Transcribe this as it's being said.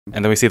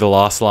And then we see the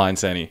last line,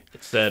 Sani.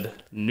 It said,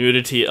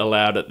 nudity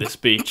allowed at this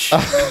beach.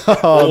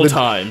 All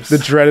times. The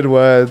dreaded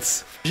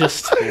words.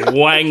 Just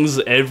wangs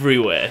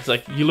everywhere. It's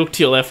like, you look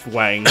to your left,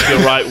 wang. To your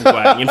right,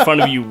 wang. In front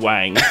of you,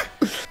 wang.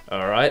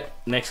 Alright,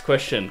 next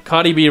question.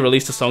 Cardi B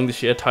released a song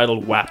this year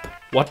titled WAP.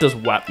 What does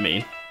WAP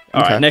mean?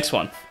 Alright, next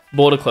one.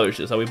 Border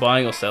closures. Are we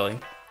buying or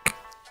selling?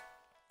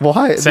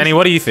 Why? Sani,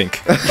 what do you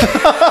think?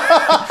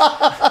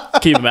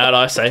 Keep them out,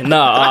 I say.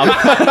 Nah.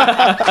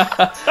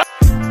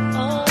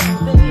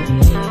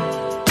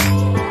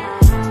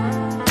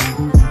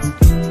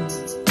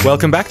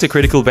 Welcome back to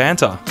Critical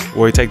Banter,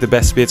 where we take the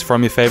best bits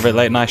from your favourite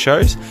late night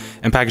shows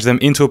and package them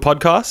into a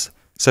podcast.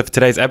 So for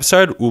today's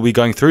episode, we'll be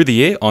going through the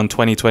year on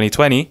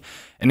 2020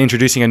 and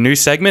introducing a new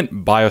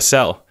segment, Buy or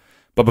Sell.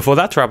 But before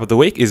that, to wrap up the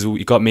week,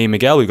 we got me,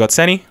 Miguel, we got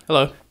Sani.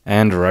 Hello.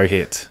 And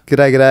Rohit.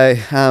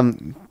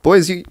 G'day.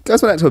 Boys, you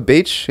guys went out to a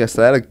beach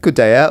yesterday. Had a good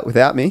day out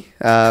without me.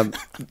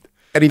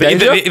 Any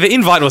danger? The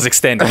invite was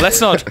extended. Let's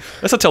not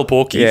tell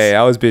Porky.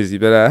 Yeah, I was busy.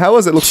 But how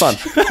was it? Looked fun.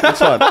 Looks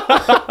fun.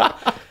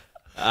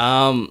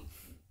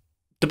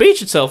 The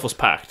beach itself was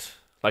packed.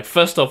 Like,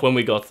 first off, when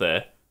we got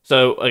there.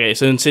 So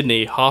in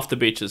Sydney, half the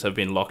beaches have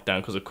been locked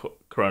down because of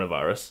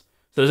coronavirus.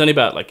 So there's only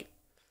about,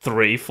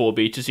 3-4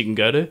 beaches you can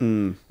go to.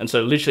 And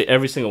so literally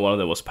every single one of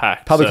them was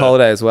packed. Public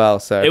holiday as well.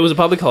 So it was a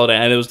public holiday,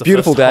 and it was the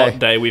beautiful first hot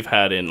day we've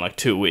had in,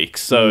 2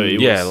 weeks. So it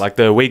was,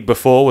 the week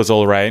before was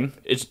all rain.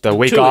 It's the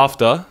week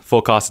after,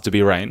 forecasted to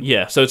be rain.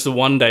 Yeah, so it's the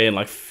one day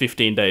in,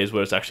 15 days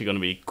where it's actually going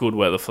to be good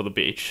weather for the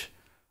beach.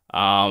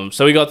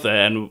 So we got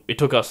there, and it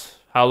took us,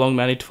 how long,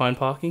 Manny, to find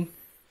parking?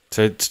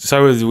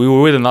 So we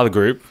were with another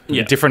group,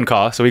 different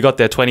car. So we got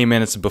there 20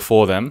 minutes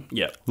before them,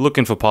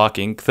 looking for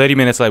parking. 30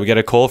 minutes later, we get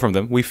a call from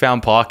them. We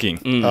found parking.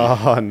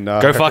 Oh,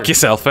 no. Go fuck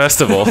yourself, first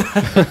of all.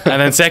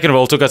 And then second of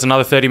all, it took us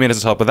another 30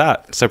 minutes on top of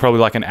that. So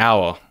probably an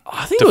hour.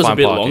 I think it was a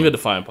bit longer to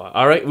find parking.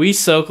 All right, we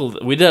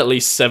did at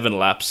least 7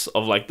 laps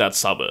of that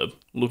suburb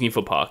looking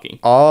for parking.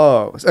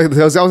 Oh, so I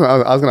was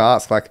going to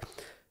ask,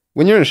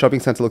 when you're in a shopping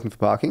centre looking for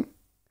parking,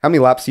 how many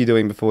laps are you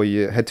doing before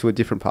you head to a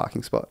different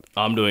parking spot?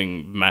 I'm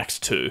doing max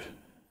 2.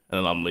 And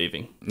then I'm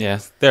leaving. Yeah,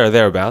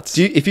 thereabouts.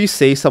 If you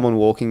see someone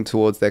walking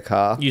towards their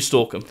car, you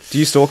stalk them. Do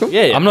you stalk them?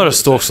 Yeah. I'm not a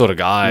stalk sort of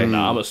guy. No,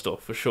 I'm a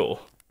stalk for sure.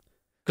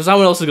 Because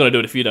someone else is going to do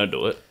it if you don't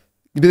do it.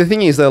 But the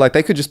thing is, though,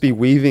 they could just be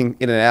weaving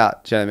in and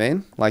out. Do you know what I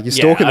mean? You're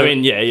stalking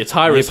them. you're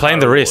tired. You're playing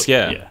the risk,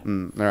 yeah.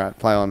 All right,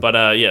 play on.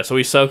 But so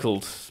we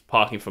circled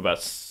parking for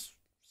about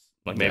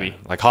maybe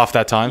half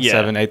that time,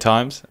 7-8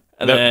 times.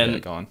 And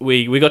then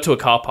we got to a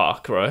car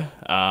park, right?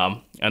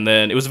 And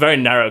then it was a very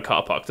narrow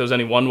car park. There was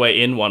only one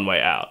way in, one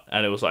way out.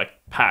 And it was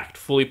packed,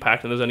 fully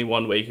packed. And there's only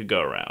one way you could go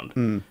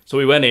around. So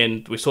we went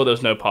in, we saw there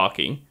was no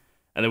parking.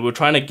 And then we were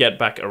trying to get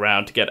back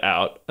around to get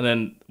out. And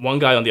then one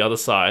guy on the other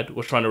side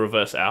was trying to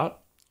reverse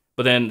out.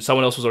 But then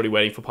someone else was already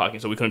waiting for parking,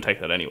 so we couldn't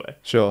take that anyway.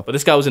 Sure. But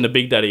this guy was in a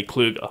Big Daddy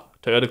Kluger,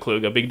 Toyota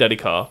Kluger, Big Daddy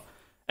car.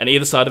 And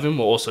either side of him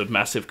were also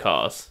massive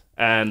cars.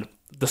 And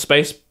the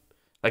space...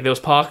 there was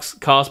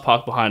cars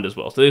parked behind as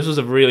well. So this was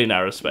a really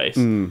narrow space.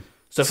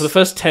 So for the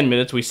first 10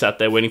 minutes, we sat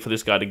there waiting for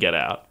this guy to get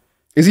out.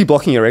 Is he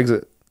blocking your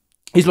exit?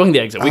 He's blocking the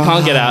exit. We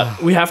can't get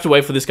out. We have to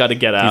wait for this guy to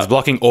get out. He's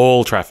blocking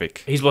all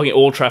traffic. He's blocking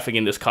all traffic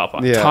in this car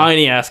park. Yeah.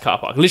 Tiny-ass car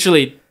park.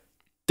 Literally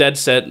dead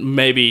set,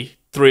 maybe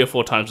 3 or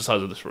 4 times the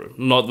size of this room.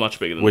 Not much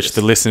bigger than this. Which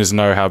the listeners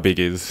know how big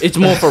is. It's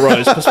more for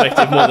Rose's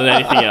perspective more than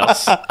anything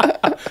else.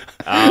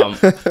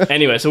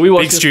 Anyway, so we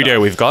watched big studio guy.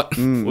 We've got.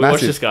 We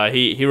watched this guy.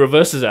 He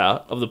reverses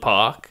out of the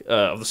park,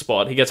 of the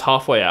spot. He gets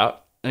halfway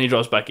out and he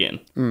drives back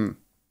in.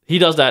 He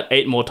does that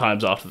 8 more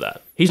times after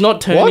that. He's not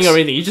turning or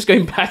anything. He's just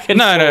going back and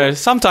forth. No.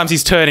 Sometimes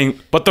he's turning,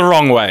 but the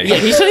wrong way. Yeah,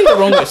 he's turning the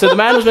wrong way. So the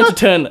man was meant to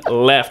turn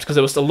left because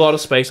there was a lot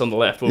of space on the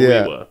left where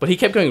we were. But he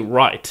kept going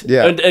right.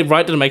 Yeah. And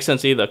right didn't make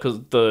sense either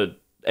because the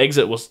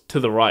exit was to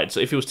the right.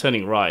 So if he was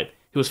turning right,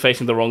 he was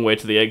facing the wrong way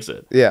to the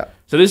exit. Yeah.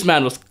 So this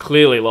man was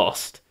clearly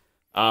lost.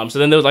 So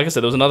then there was, like I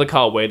said, there was another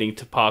car waiting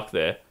to park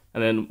there.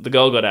 And then the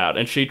girl got out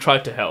and she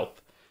tried to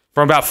help.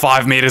 From about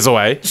 5 meters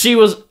away. She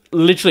was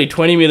literally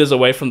 20 meters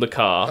away from the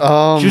car.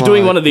 Oh, she was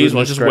doing one of these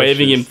ones, just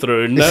waving him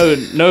through.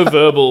 No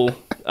verbal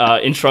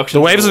instructions.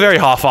 The waves were very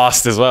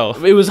half-assed as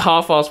well. It was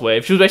half-assed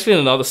wave. She was actually in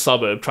another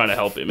suburb trying to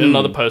help him, in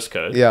another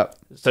postcode. Yeah.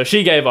 So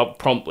she gave up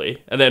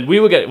promptly. And then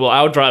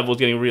our driver was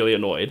getting really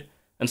annoyed.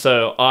 And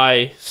so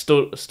I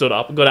stood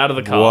up, got out of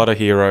the car. What a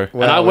hero.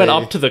 And I went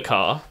up to the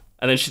car.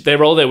 And then they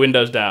rolled their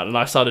windows down, and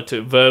I started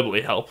to verbally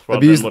help. Not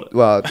abuse.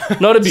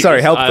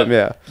 Sorry, help them,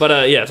 yeah.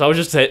 But so I was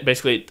just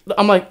basically,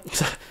 I'm like,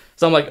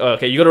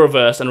 okay, you got to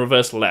reverse and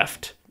reverse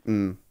left.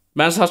 Man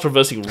starts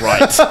reversing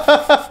right.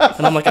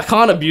 And I'm like, I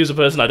can't abuse a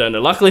person I don't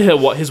know. Luckily,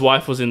 his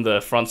wife was in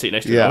the front seat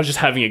next to me. I was just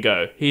having a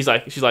go. She's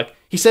like,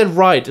 he said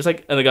right. It's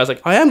and the guy's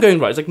like, I am going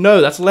right. It's like, no,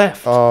 that's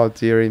left. Oh,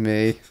 dearie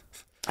me.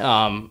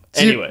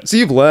 Anyway. So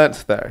you've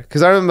learnt though,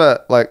 because I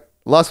remember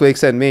last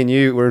week, me and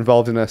you were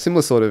involved in a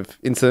similar sort of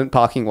incident,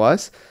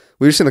 parking-wise.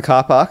 We were just in the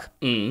car park,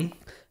 and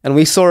and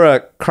we saw a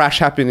crash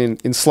happen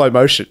in slow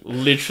motion.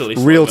 Literally.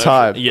 Real slow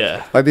time. motion.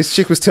 Yeah. Like this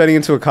chick was turning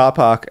into a car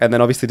park and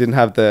then obviously didn't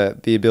have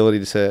the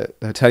ability to,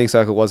 her turning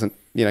circle wasn't,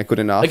 good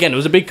enough. Again, it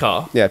was a big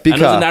car. Yeah, big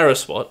and it was car. a narrow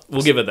spot.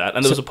 We'll give it that.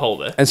 And there was a pole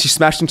there. And she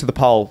smashed into the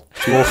pole.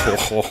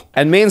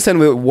 And me and Sen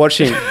were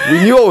watching.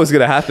 We knew what was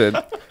going to happen.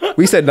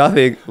 We said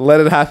nothing. Let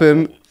it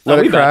happen. Let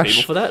Are we it bad crash.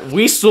 people for that?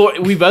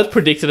 We both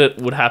predicted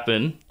it would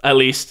happen at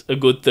least a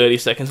good 30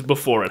 seconds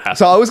before it happened.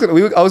 So I was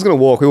gonna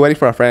walk. We were waiting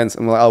for our friends,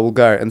 and we're like, "Oh, we'll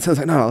go." And Sen's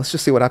like, "No, let's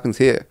just see what happens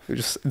here." We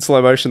just in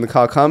slow motion, the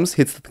car comes,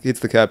 hits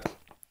the curb.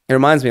 It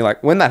reminds me,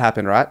 like when that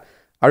happened, right?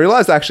 I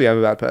realized actually I'm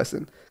a bad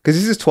person because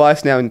this is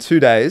twice now in 2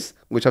 days,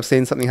 which I've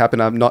seen something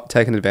happen I've not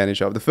taken advantage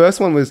of. The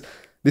first one was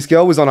this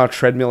girl was on our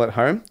treadmill at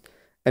home,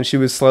 and she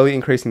was slowly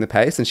increasing the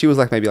pace, and she was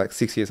like maybe like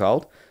 6 years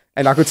old,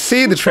 and I could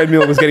see the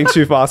treadmill was getting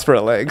too fast for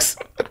her legs.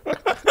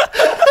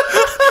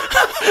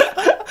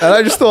 And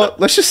I just thought,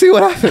 let's just see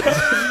what happens.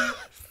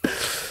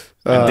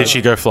 And did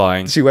she go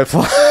flying? She went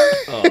flying.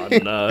 Oh,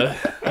 no.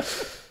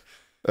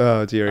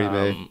 Oh, dearie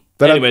me.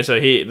 But anyway, so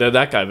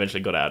that guy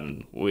eventually got out,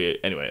 and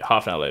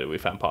half an hour later, we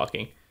found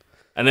parking.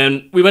 And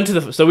then we went to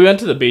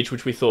the beach,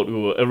 which we thought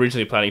we were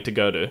originally planning to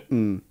go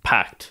to.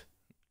 Packed.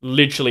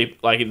 Literally,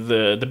 like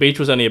the beach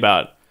was only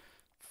about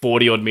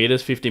 40 odd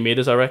meters, 50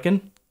 meters, I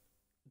reckon.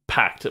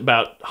 Packed.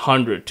 About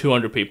 100,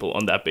 200 people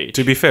on that beach.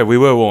 To be fair, we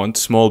were warned,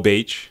 small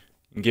beach.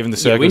 Given the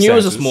Yeah, we circumstances. knew it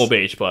was a small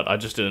beach, but I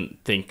just didn't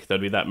think there'd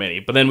be that many.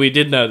 But then we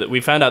did know that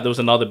we found out there was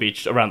another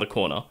beach around the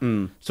corner.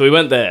 So we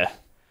went there.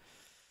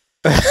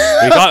 we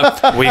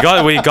got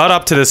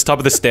up to the top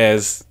of the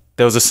stairs.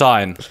 There was a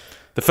sign.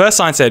 The first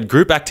sign said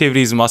group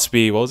activities must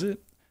be, what was it?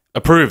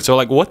 Approved. So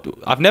like what?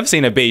 I've never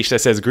seen a beach that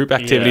says group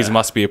activities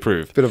must be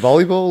approved. Bit of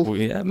volleyball.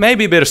 Yeah,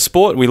 maybe a bit of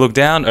sport. We look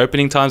down,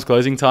 opening times,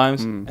 closing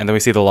times, and then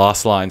we see the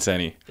last line,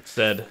 Senny. It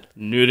said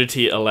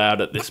nudity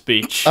allowed at this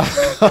beach.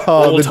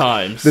 All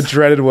times. The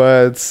dreaded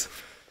words.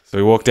 So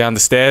we walk down the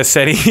stairs,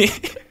 Senny.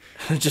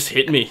 It just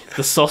hit me.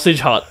 The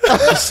sausage hut.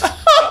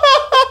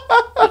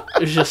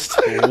 It's just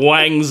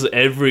wangs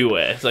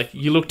everywhere. It's like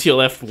you look to your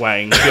left,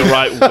 wang. To your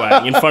right,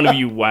 wang. In front of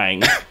you,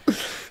 wang.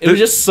 It was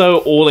just so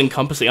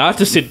all-encompassing. I had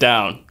to sit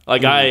down.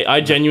 Like,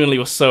 I genuinely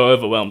was so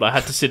overwhelmed. I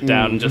had to sit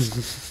down and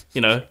just,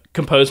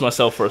 compose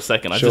myself for a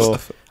second. I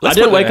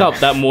didn't wake up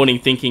that morning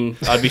thinking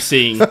I'd be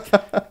seeing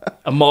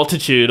a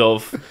multitude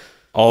of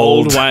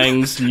old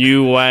wangs,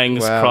 new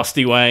wangs,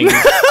 crusty wangs.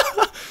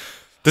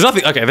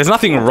 There's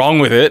nothing wrong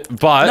with it,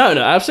 but...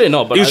 No, absolutely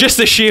not. But it was just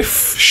the sheer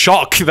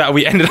shock that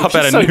we ended up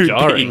at a nude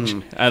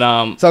beach.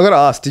 And, So I've got to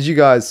ask, did you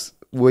guys,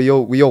 were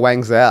your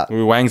wangs out? We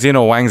were wangs in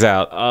or wangs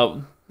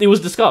out? it was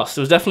discussed.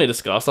 It was definitely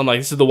discussed. I'm like,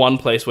 this is the one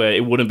place where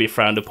it wouldn't be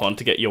frowned upon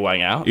to get your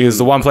wang out. It was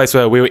the one place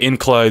where we were in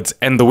clothes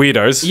and the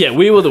weirdos. Yeah,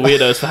 we were the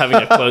weirdos for having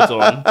our clothes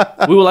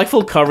on. We were like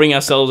full covering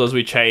ourselves as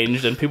we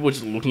changed, and people were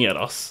just looking at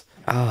us.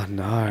 Oh,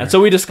 no. And so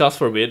we discussed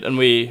for a bit, and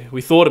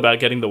we thought about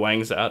getting the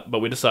wangs out, but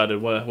we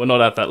decided we're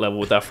not at that level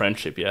with our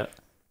friendship yet.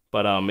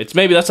 But it's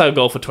maybe that's our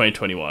goal for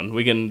 2021.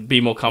 We can be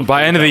more comfortable.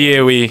 By end of the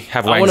year, we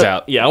have wangs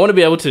out. Yeah, I want to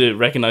be able to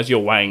recognize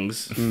your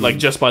wangs, like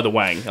just by the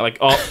wang. Like,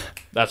 oh,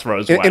 that's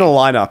Rose wang. In a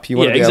lineup, you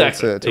want to be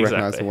exactly, able to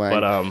recognize the wang.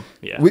 But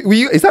yeah. Were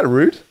you, is that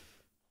rude?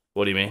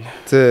 What do you mean?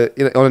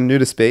 On a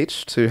nudist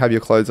beach to have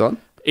your clothes on?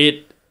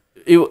 It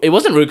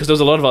wasn't rude because there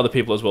was a lot of other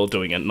people as well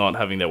doing it, not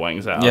having their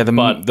wangs out. Yeah,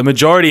 the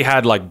majority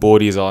had like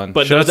boardies on.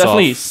 But there was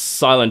definitely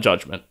silent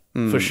judgment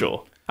for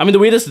sure. I mean, the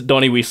weirdest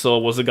Donnie we saw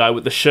was the guy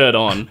with the shirt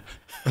on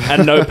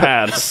and no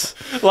pants.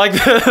 Like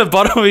the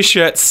bottom of his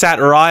shirt sat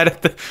right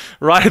at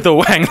the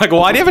wang. Like,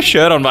 why do you have a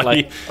shirt on,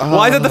 buddy?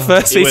 Why is that the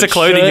first piece of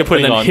clothing you're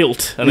putting and then on?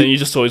 Hilt, and then you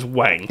just saw his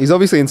wang. He's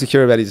obviously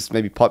insecure about his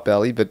maybe pot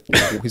belly, but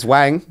his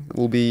wang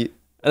will be.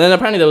 And then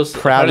apparently there was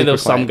some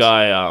proclaimed.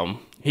 guy.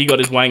 He got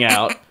his wang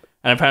out,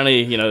 and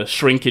apparently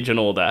shrinkage and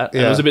all that.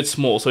 And it was a bit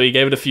small, so he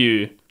gave it a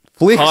few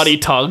Flicks. hardy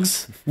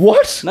tugs.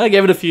 What? No, he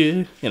gave it a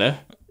few.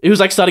 It was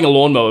like starting a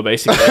lawnmower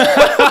basically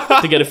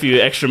to get a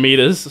few extra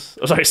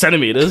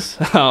centimeters.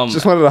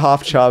 Just wanted a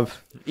half chub.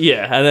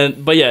 Yeah,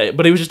 but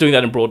he was just doing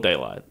that in broad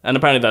daylight, and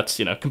apparently that's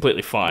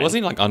completely fine.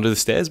 Wasn't he like under the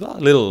stairs,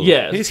 but little?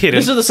 Yeah, he's hidden.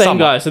 This is the same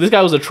guy. So this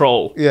guy was a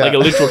troll, like a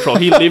literal troll.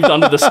 He lived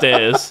under the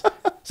stairs,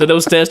 so there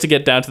was stairs to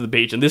get down to the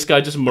beach, and this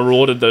guy just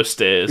marauded those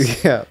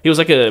stairs. Yeah, he was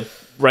like a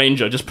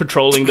ranger, just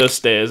patrolling those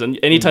stairs, and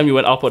anytime you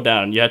went up or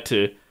down, you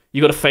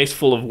got a face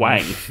full of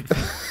wang.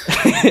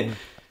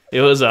 It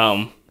was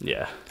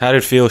yeah. How did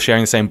it feel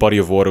sharing the same body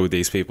of water with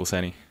these people,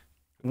 Sani?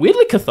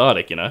 Weirdly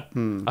cathartic,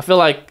 I feel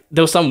like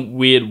there were some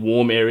weird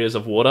warm areas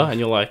of water, and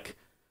you're like,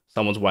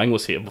 someone's wang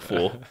was here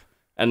before,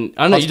 and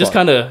I don't know, you just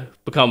kind of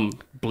become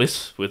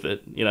bliss with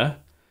it, I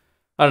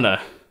don't know.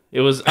 I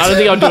don't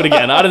think I'll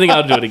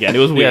do it again. It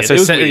was weird. Yeah,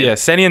 so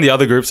Sani and the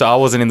other group. So I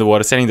wasn't in the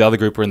water. Sani and the other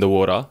group were in the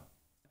water,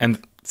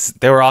 and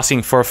they were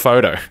asking for a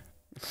photo.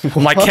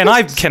 I'm like,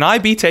 can I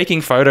be taking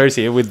photos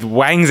here with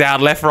wangs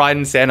out left, right,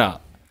 and center?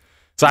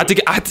 So I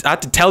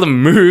had to tell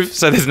them move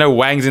so there's no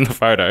wangs in the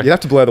photo. You'd have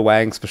to blur the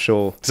wangs for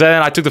sure. So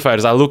then I took the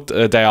photos. I looked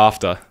a day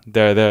after.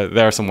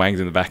 There are some wangs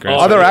in the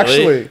background. Oh, they're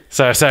actually.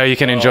 So you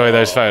can enjoy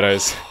those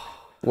photos.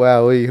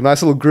 Wow,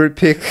 nice little group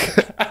pic.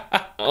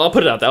 I'll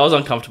put it out there. I was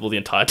uncomfortable the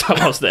entire time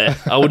I was there.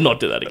 I would not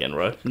do that again,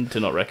 bro. Do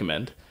not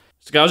recommend.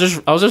 So I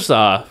was just,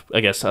 I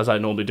guess, as I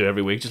normally do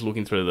every week, just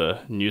looking through the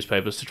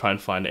newspapers to try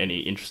and find any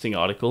interesting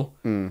article.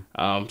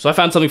 So I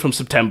found something from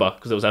September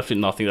because there was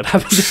absolutely nothing that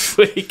happened this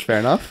week. Fair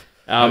enough.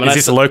 Is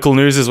this local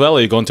news as well, or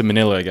are you going to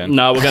Manila again?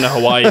 No, we're going to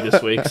Hawaii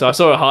this week. So I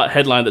saw a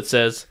headline that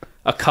says,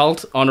 a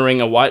cult honouring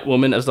a white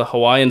woman as the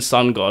Hawaiian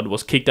sun god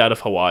was kicked out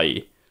of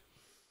Hawaii.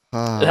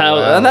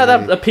 And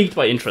that piqued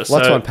my interest.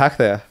 Lots to unpack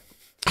there.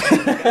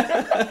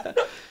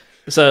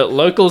 So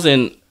locals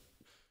in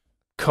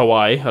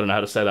Kauai, I don't know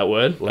how to say that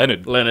word.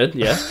 Leonard,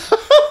 yeah.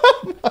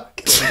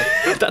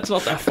 That's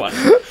not that fun.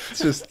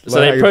 So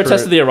they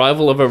protested the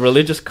arrival of a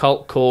religious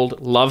cult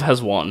called Love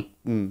Has Won.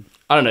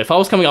 I don't know, if I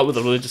was coming up with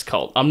a religious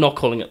cult, I'm not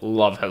calling it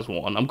Love Has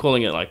Won. I'm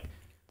calling it like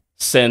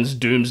Sen's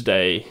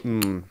Doomsday,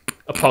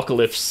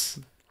 Apocalypse,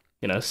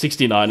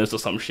 69ers or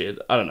some shit.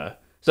 I don't know.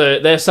 So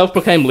their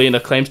self-proclaimed leader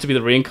claims to be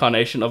the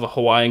reincarnation of a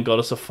Hawaiian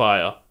goddess of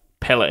fire,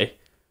 Pele.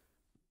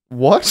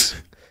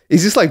 What?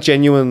 Is this like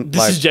genuine?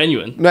 This is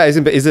genuine. No, is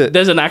it?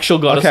 There's an actual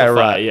goddess of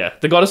fire, yeah.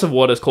 The goddess of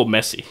water is called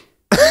Messi.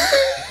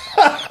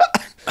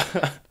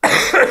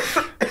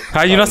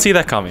 How did you not see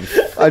that coming?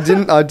 I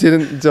didn't.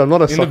 I'm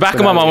not a In the back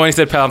of my mind when he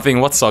said Pele, I'm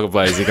thinking, what soccer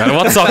player is he going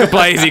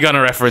to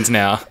reference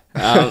now?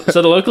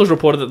 So the locals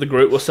reported that the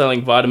group was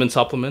selling vitamin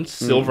supplements,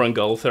 silver and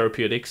gold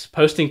therapeutics,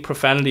 posting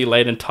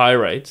profanity-laden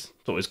tirades.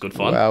 It's always good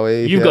fun.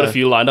 Wowie, You've got a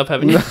few lined up,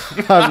 haven't you?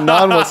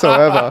 None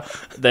whatsoever.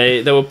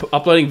 They were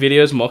uploading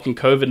videos mocking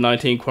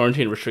COVID-19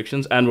 quarantine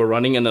restrictions and were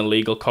running an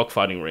illegal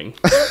cockfighting ring.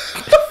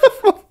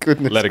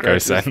 Goodness Let it go,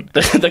 gracious. Sen.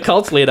 The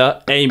cult's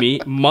leader,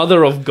 Amy,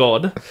 Mother of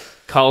God,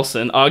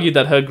 Carlson, argued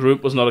that her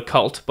group was not a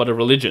cult, but a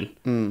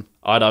religion.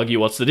 I'd argue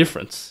what's the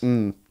difference?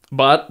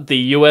 But the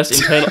US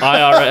internal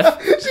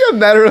IRS... See how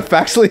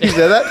matter-of-factly you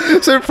said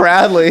that? So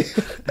proudly.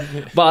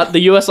 But the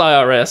US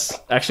IRS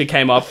actually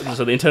came up,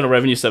 so the Internal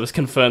Revenue Service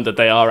confirmed that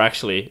they are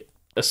actually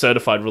a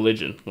certified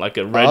religion, like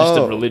a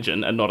registered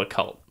religion and not a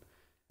cult.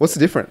 What's the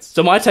difference?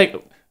 So my take...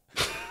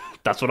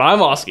 That's what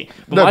I'm asking.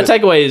 But my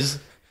takeaway is,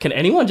 can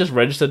anyone just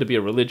register to be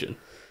a religion?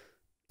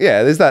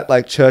 Yeah, there's that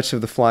like Church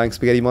of the Flying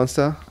Spaghetti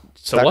Monster.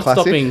 So what's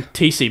stopping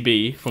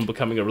TCB from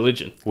becoming a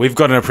religion? We've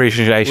got an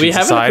appreciation We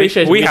have society. an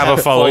appreciation. We have a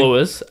following.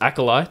 Followers,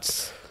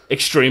 acolytes,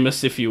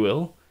 extremists, if you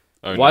will.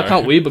 Why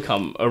can't we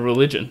become a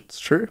religion? It's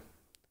true.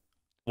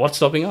 What's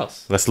stopping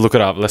us? Let's look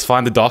it up. Let's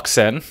find the doc,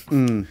 Sen.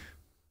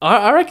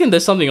 I reckon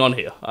there's something on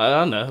here. I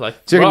don't know. Like,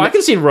 I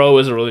can see Roe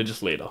as a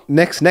religious leader.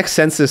 Next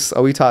census,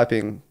 are we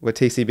typing where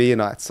TCB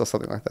unites or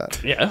something like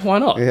that? Yeah, why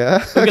not?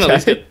 Yeah. We can at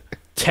least get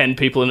 10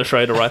 people in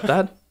Australia to write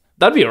that.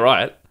 That'd be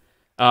alright.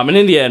 And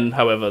in the end,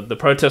 however, the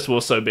protests were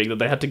so big that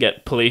they had to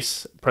get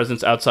police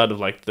presence outside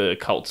of like the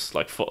cult's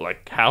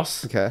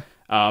house. Okay.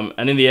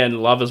 And in the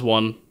end, Love Has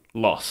Won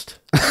lost,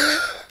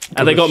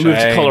 and they got moved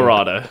to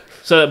Colorado.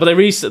 So, but they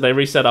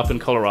reset up in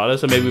Colorado.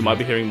 So maybe we might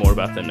be hearing more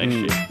about them next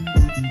year.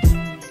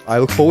 I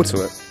look forward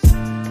to it.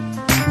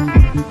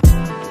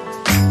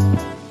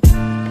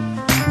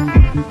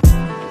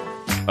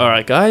 All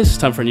right, guys,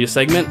 time for a new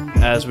segment.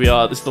 This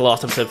is the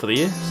last episode for the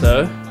year,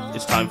 so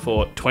it's time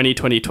for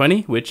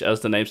 2020, which,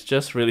 as the name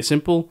suggests, really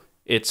simple.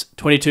 It's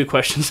 22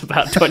 questions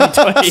about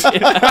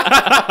 2020.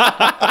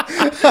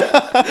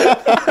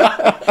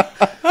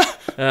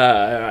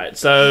 All right,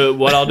 so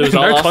what I'll do is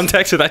No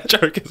context to that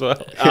joke as well.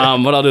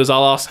 What I'll do is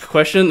I'll ask a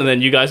question, and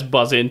then you guys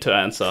buzz in to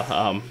answer.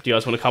 Do you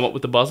guys want to come up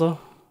with the buzzer?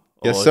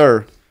 Yes,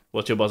 sir.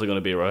 What's your buzzer going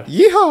to be, Ro?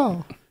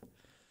 Yeehaw!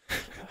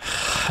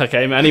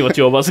 Okay, Manny, what's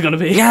your buzzer going to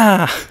be?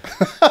 Yeah.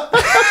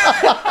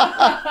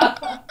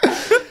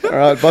 All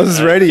right,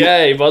 buzzer's ready.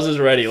 Okay, buzzer's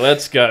ready.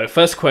 Let's go.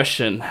 First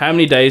question. How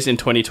many days in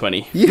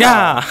 2020?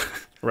 Yeah.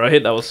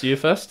 Rohit, that was you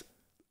first?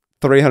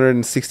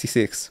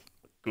 366.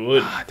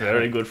 Good.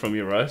 Very good from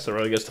you, Ro. So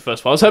Ro gets the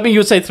first one. I was hoping you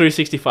would say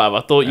 365.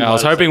 I thought you I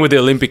was hoping with the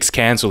Olympics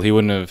cancelled, he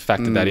wouldn't have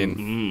factored that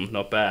in.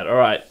 Not bad. All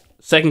right.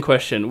 Second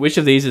question. Which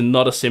of these is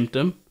not a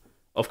symptom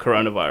of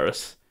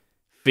coronavirus?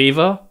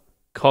 Fever,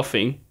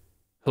 coughing,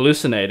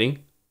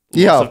 hallucinating,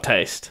 loss of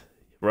taste.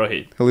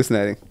 Rohit.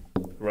 Hallucinating.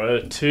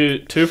 Ro,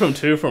 two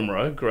from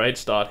Ro. Great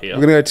start here.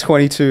 We're going to go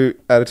 22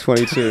 out of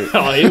 22.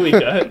 Oh, here we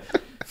go.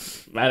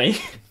 Manny.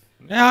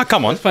 Yeah,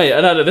 come on.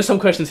 No, there's some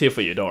questions here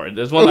for you. Don't worry.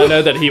 There's one I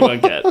know that he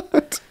won't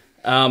get.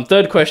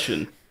 Third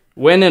question.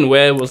 When and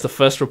where was the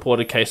first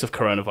reported case of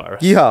coronavirus?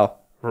 Yeehaw.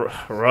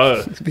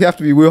 Ro. We have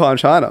to be Wuhan,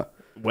 China.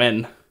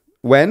 When?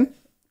 When?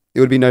 It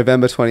would be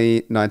November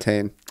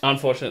 2019.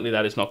 Unfortunately,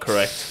 that is not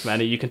correct.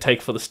 Manny, you can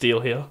take for the steal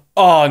here.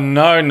 Oh,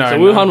 no. So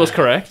Wuhan was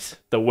correct.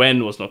 The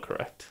when was not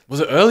correct.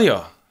 Was it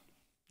earlier?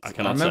 I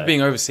cannot remember say.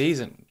 being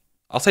overseas.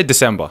 I'll say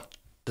December.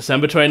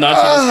 December 2019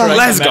 is correct.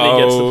 Let's Manny go.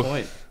 gets the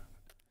point.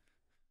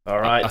 All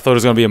right. I thought it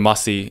was going to be a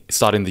must-see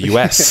start in the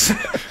US.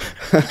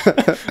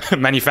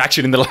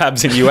 Manufactured in the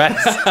labs in the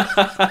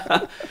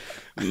US.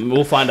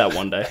 We'll find out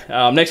one day.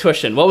 Next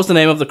question. What was the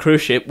name of the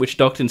cruise ship which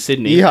docked in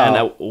Sydney?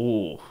 Yeah.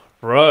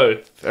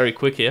 Bro, very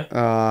quick here.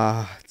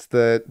 It's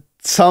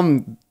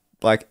some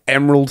like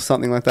emerald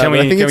something like that. Can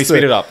we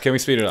speed it up?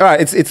 All right,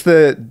 it's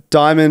the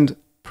Diamond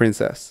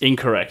princess.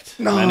 Incorrect.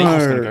 No. Manny? I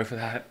was going to go for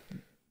that.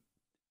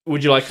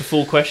 Would you like the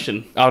full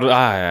question?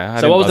 Yeah,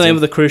 So what was the name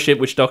of the cruise ship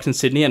which docked in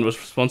Sydney and was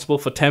responsible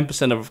for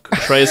 10% of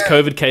Australia's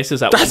COVID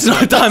cases at That's one not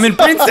point? Diamond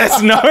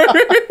Princess, no.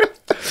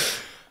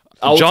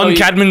 I'll tell John you-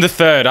 Cadman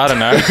III, I don't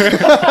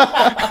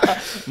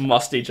know.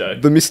 Musty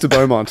joke. The Mr.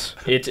 Beaumont.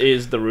 It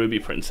is the Ruby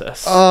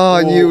Princess. Oh,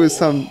 I knew it was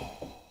some...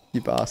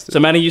 You bastard. So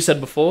Manny, you said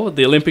before,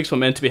 the Olympics were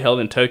meant to be held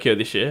in Tokyo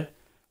this year.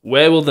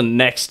 Where will the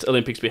next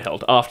Olympics be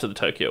held after the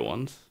Tokyo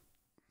ones?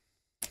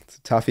 It's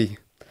a toughie.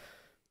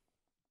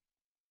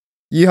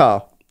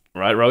 Yeehaw.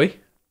 Right, Rowie?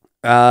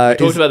 We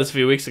Talked about this a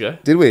few weeks ago.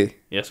 Did we?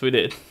 Yes, we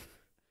did.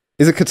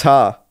 Is it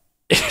Qatar?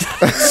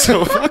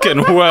 So fucking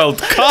World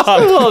Cup.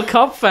 World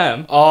Cup,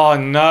 fam. Oh,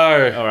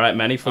 no. All right,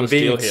 Manny, for I'm the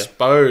being steal here.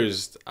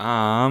 exposed.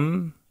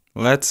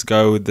 Let's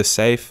go with the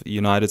safe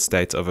United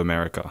States of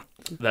America.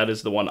 That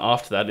is the one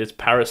after that. It's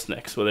Paris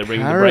next, where they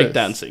bring Paris. the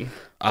breakdancing.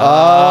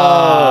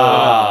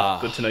 Ah.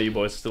 Good to know you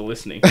boys are still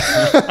listening.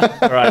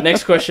 All right,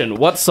 next question.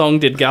 What song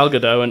did Gal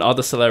Gadot and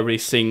other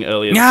celebrities sing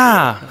earlier?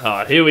 Yeah.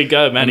 Oh, here we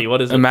go, Manny.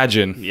 What is it?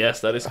 Imagine.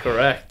 Yes, that is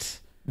correct.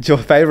 Your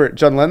favourite,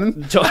 John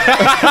Lennon?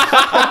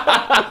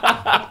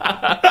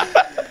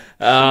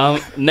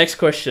 Next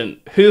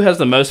question. Who has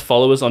the most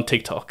followers on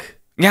TikTok?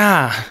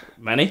 Yeah.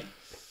 Manny?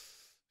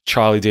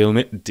 Charlie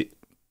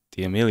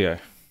D'Amelio.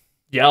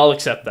 Yeah, I'll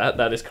accept that.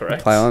 That is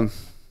correct. Play on.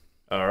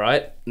 All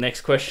right.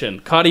 Next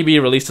question. Cardi B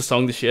released a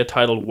song this year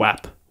titled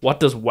WAP. What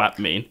does WAP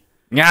mean?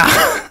 Yeah.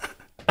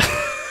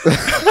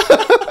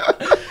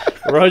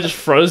 Ro just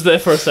froze there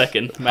for a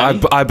second.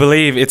 Manny? I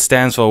believe it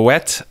stands for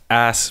wet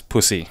ass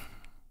pussy.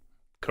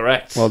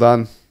 Correct. Well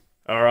done.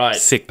 All right.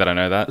 Sick that I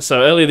know that.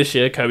 So earlier this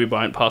year, Kobe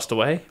Bryant passed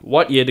away.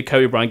 What year did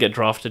Kobe Bryant get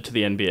drafted to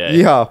the NBA?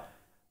 Yeehaw.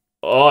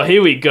 Oh,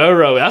 here we go,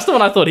 Ro. That's the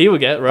one I thought he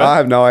would get, I right?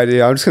 have no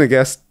idea. I'm just going to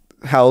guess.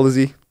 How old is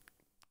he?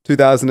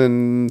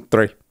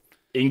 2003.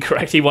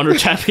 Incorrect. He won a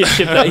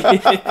championship that year.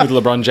 It With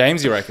LeBron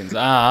James, you reckons?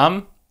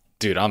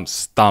 Dude, I'm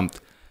stumped.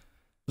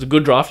 was a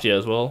good draft year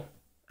as well.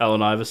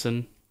 Allen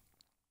Iverson,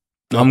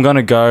 I'm going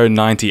to go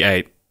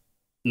 98.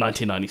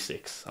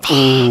 1996.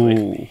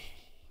 Ooh.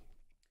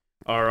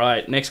 All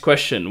right. Next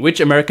question. Which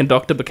American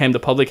doctor became the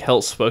public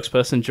health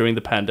spokesperson during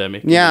the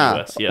pandemic in the Yeah.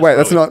 US? Yes, Wait,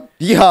 that's Rowie. not...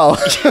 Yeehaw.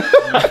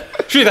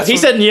 Shit, that's He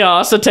said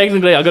yeah, so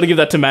technically I got to give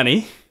that to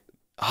Manny.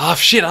 Oh,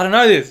 shit, I don't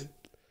know this.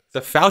 It's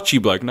a Fauci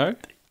bloke, no?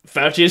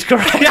 Fauci is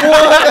correct.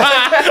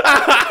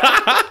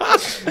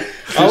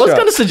 I was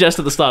going to suggest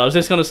at the start, I was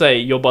just going to say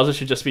your buzzer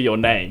should just be your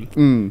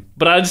name.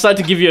 But I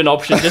decided to give you an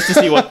option just to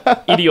see what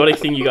idiotic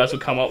thing you guys would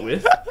come up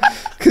with.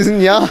 Because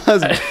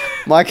Nya's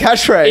my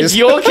catchphrase. It's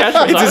your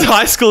catchphrase. It's his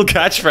high school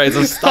catchphrase.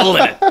 I'm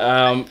stolen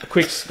it.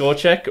 Quick score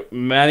check.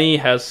 Manny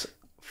has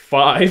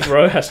 5,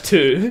 Ro has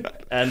 2,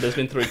 and there's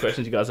been 3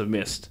 questions you guys have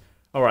missed.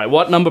 All right,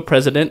 what number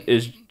president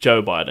is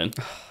Joe Biden?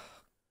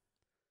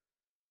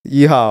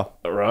 Yeehaw.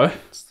 Ro?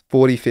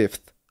 45th.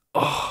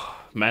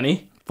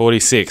 Manny?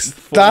 46.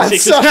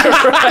 46 That's is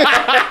correct.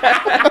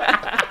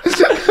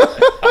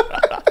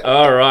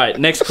 All right,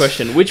 next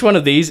question. Which one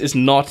of these is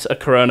not a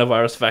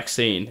coronavirus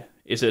vaccine?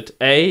 Is it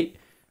A,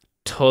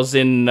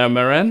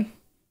 tosinomeren?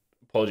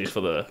 Apologies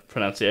for the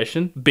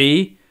pronunciation.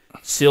 B,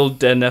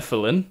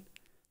 sildenafilin.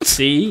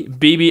 C,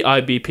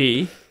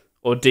 BBIBP.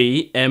 Or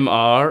D,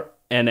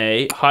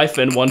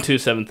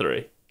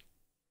 mRNA-1273.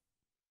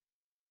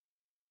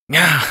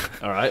 Yeah.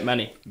 All right,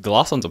 Manny. The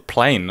last one's a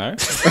plane, no?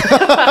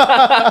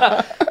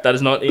 That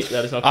is not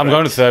correct. I'm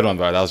going to the third one,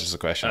 bro. That was just a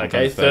question. I'm Okay,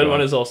 going to the third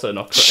one is also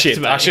not correct. Shit,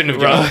 I Manny. shouldn't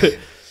have Right. gone.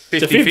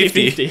 It's a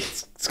 50-50.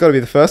 50-50. It's got to be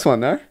the first one,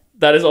 no?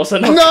 That is also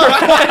not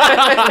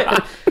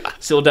correct.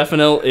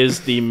 Sildenafil is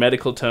the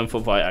medical term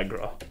for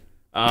Viagra.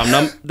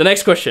 The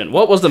next question.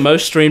 What was the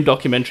most streamed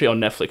documentary on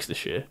Netflix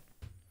this year?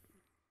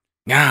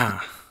 Yeah.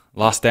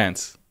 Last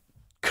Dance.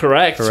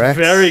 Correct.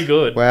 Very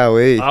good.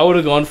 Wowee. I would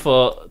have gone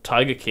for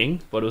Tiger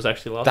King, but it was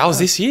actually last That was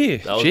night. this year.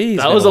 Jeez.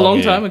 That was a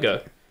long time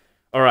ago.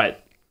 All right.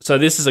 So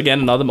this is again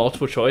another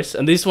multiple choice,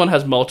 and this one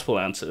has multiple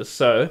answers.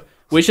 So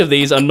which of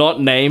these are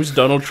not names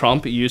Donald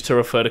Trump used to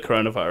refer to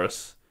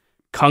coronavirus?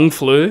 Kung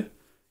flu,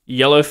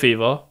 yellow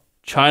fever,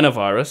 China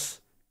virus,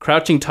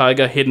 crouching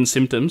tiger, hidden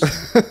symptoms,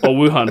 or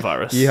Wuhan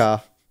virus? Yeah.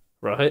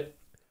 Right?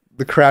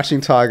 The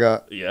crouching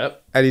tiger.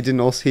 Yep.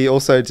 And he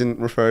also didn't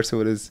refer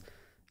to it as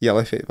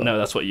yellow fever. No,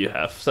 that's what you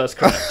have. So that's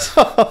correct.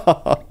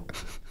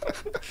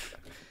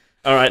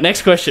 All right,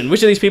 next question.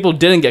 Which of these people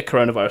didn't get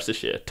coronavirus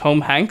this year?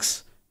 Tom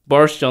Hanks,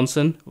 Boris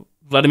Johnson,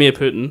 Vladimir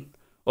Putin,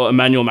 or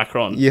Emmanuel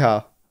Macron?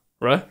 Yeah.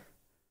 Right?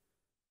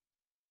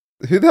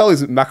 Who the hell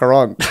is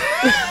Macaron?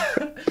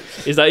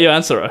 Is that your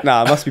answer, right?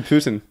 Nah, it must be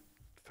Putin.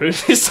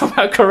 Putin is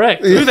somehow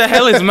correct. Who the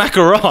hell is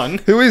Macaron?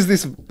 Who is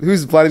this?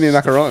 Who's Vladimir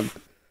Macaron?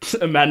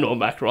 Emmanuel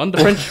Macron, the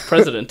French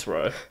president,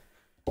 bro.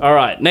 All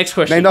right, next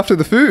question. Named after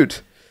the food.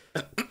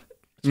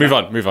 Move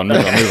on.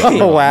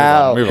 Oh,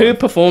 wow. Who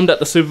performed at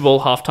the Super Bowl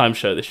halftime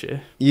show this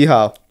year?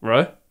 Yeehaw.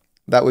 Bro?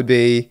 That would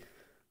be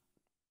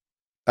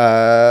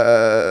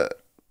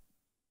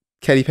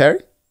Katy Perry?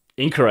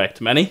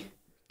 Incorrect. Manny?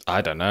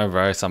 I don't know,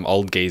 bro. Some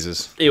old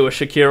geezers. It was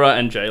Shakira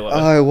and J-Lo.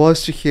 Oh, it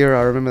was Shakira.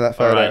 I remember that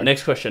photo. All right,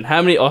 next question.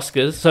 How many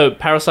Oscars? So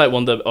Parasite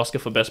won the Oscar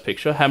for Best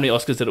Picture. How many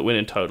Oscars did it win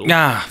in total?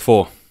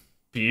 4.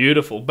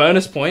 Beautiful.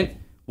 Bonus point.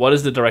 What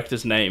is the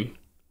director's name?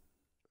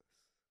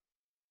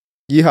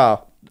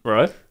 Yeehaw.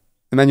 Right?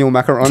 Emmanuel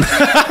Macron.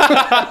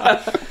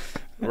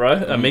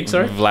 Right? A mix,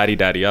 sorry? Vladdy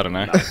Daddy, I don't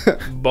know.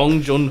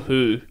 Bong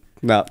Joon-ho.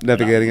 No,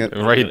 never getting it.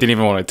 Ray didn't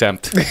even want to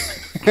attempt.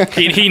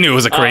 he knew it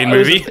was a Korean It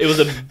movie.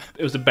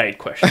 was a bait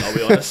question, I'll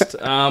be honest.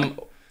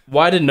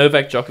 Why did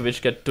Novak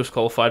Djokovic get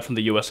disqualified from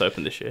the US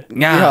Open this year?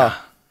 Yeehaw.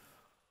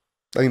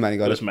 I think Manny It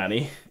got was it.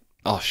 Manny.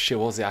 Oh shit,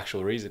 what was the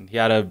actual reason? He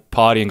had a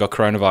party and got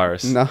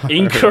coronavirus. No.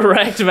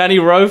 Incorrect. Manny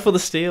Rowe for the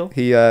steal.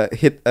 He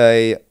hit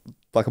a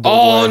ball.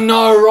 Oh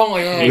no, wrong.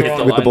 He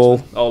hit with the ball.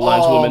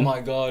 lineswoman. my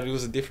god, it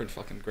was a different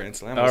fucking Grand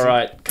Slam. All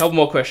right, couple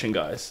more question,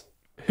 guys.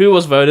 Who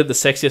was voted the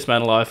sexiest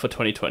man alive for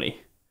 2020?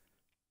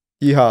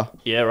 Yeehaw.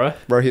 Yeah, right.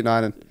 Rohit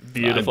Nainan.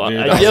 Beautiful. I knew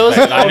Yeah, that was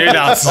it I knew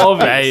that was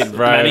obvious. bait,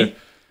 bro. Manny.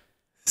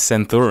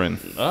 Centurion.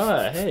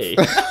 Oh, hey.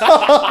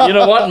 You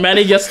know what?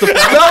 Manny gets the point.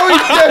 No, he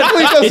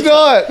definitely does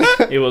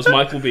not. It was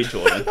Michael B.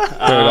 Jordan.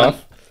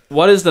 enough.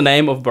 What is the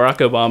name of Barack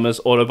Obama's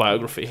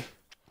autobiography?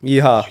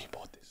 Yeehaw.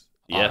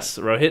 Yes,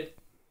 Rohit.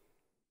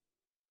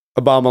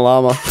 Obama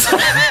Llama.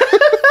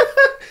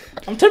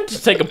 I'm tempted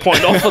to take a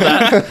point off of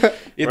that.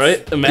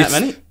 Right?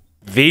 Manny?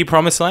 The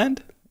Promised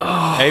Land?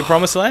 A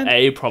Promised Land?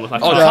 A promise. Oh,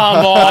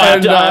 come on. I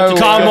have to no. go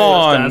Come first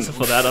on. answer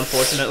for that,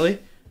 unfortunately.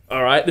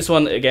 All right, this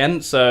one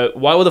again. So,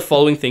 why were the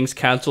following things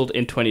cancelled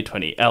in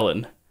 2020?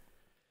 Ellen.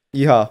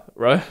 Yeehaw.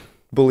 Ro?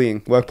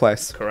 Bullying.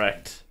 Workplace.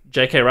 Correct.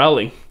 J.K.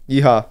 Rowling.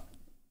 Yeehaw.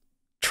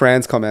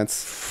 Trans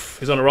comments.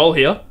 Who's on a roll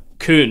here?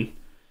 Coon.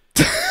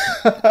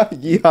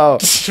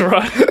 Yeehaw.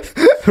 Right.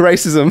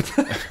 Racism.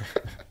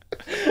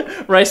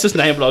 Racist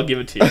name, but I'll give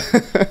it to you.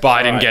 But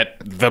I didn't get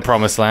The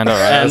Promised Land. All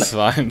right, And that's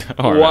fine.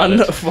 All One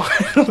right.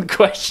 final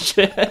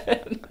question.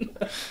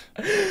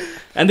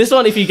 And this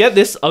one, if you get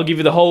this, I'll give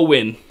you the whole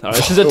win. All right,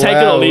 this is a take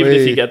it or leave it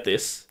if you get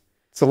this.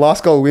 So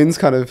last goal wins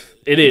kind of.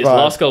 It is. Right.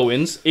 Last goal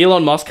wins.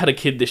 Elon Musk had a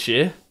kid this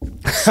year.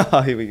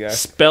 Here we go.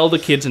 Spell the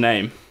kid's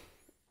name.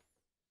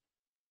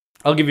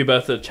 I'll give you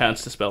both a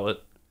chance to spell it.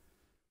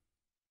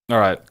 All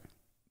right.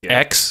 Yeah.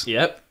 X,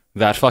 Yep.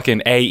 that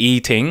fucking AE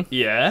thing,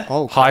 Yeah.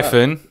 Oh, crap.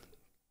 hyphen.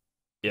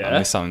 I Yeah.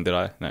 missed something, did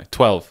I? No,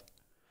 12.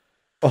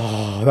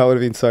 Oh, that would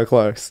have been so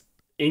close.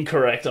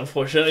 Incorrect,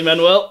 unfortunately,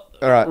 Manuel.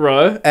 All right.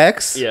 Row.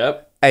 X.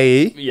 Yep.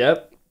 AE.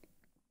 Yep.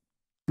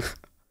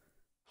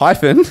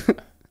 Hyphen.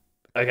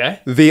 Okay.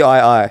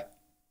 VII.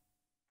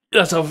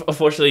 That's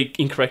unfortunately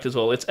incorrect as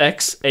well. It's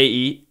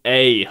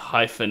XAEA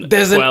hyphen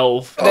There's an-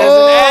 12. There's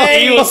an A.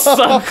 He was so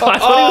close.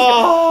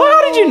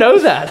 How did you know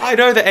that? I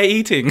know the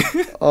AE thing.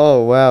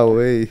 Oh, wow.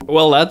 We.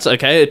 Well, that's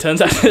okay. It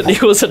turns out that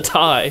it was a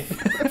tie.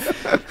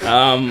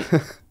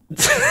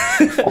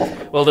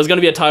 Well, there's going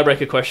to be a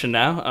tiebreaker question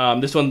now.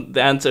 This one,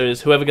 the answer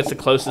is whoever gets the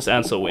closest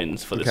answer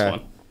wins for this Okay.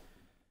 one.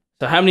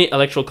 So how many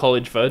electoral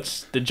college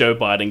votes did Joe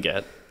Biden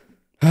get?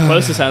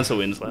 Closest answer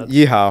wins, lads.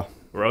 Yeehaw.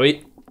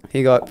 Rowie,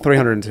 He got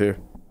 302.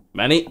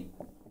 Manny,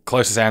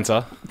 Closest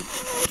answer.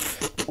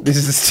 This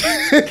is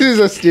this is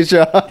a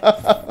stitcher.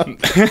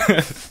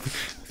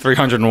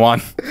 301.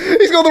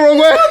 He's gone the wrong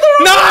way.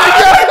 No!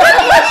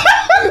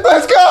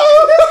 Let's go.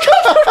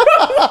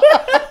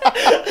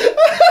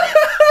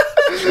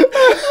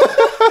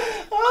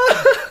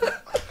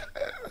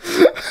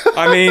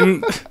 I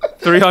mean,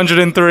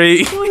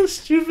 303. what a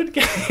stupid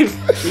game.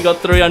 You got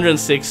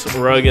 306.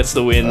 Rowe gets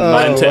the win.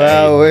 9 to 8.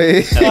 Wow. We.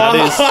 And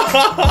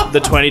that is the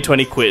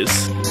 2020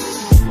 quiz.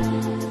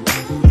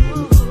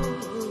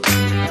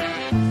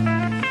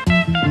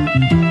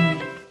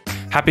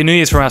 Happy New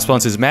Year's from our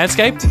sponsors,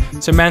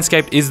 Manscaped. So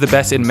Manscaped is the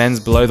best in men's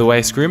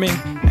below-the-waist grooming,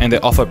 and they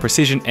offer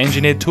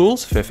precision-engineered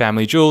tools for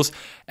family jewels,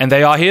 and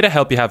they are here to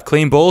help you have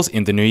clean balls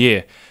in the new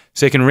year.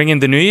 So you can ring in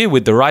the new year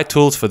with the right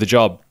tools for the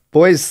job.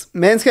 Boys,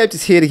 Manscaped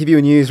is here to give you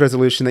a New Year's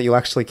resolution that you'll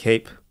actually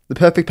keep. The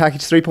Perfect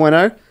Package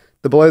 3.0,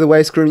 the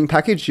below-the-waist grooming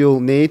package you'll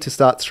need to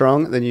start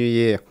strong the new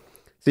year.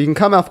 So you can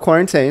come off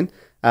quarantine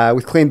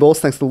with clean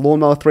balls thanks to the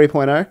Lawnmower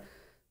 3.0.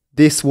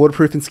 This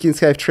waterproof and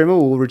skin-safe trimmer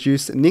will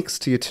reduce nicks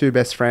to your two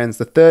best friends.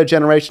 The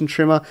third-generation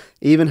trimmer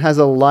even has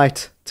a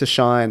light to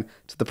shine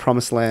to the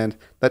promised land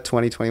that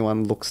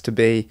 2021 looks to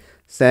be.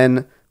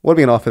 Sen, what are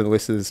we going to offer the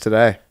listeners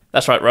today?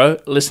 That's right, Ro.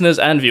 Listeners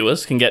and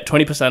viewers can get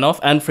 20% off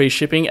and free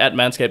shipping at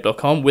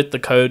manscaped.com with the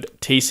code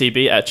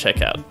TCB at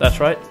checkout.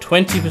 That's right,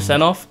 20%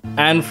 off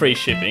and free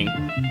shipping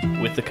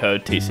with the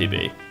code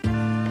TCB.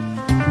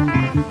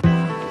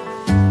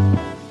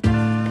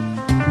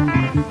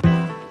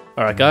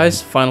 Alright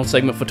guys, final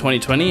segment for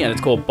 2020 and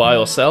it's called Buy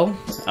or Sell.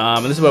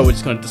 And this is where we're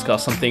just going to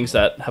discuss some things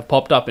that have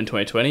popped up in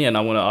 2020 and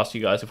I want to ask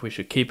you guys if we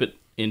should keep it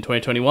in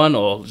 2021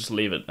 or just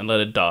leave it and let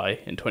it die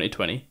in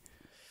 2020.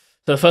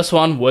 So the first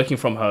one, working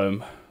from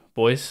home.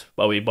 Boys,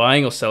 are we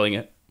buying or selling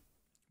it?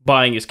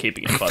 Buying is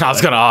keeping it, by the I was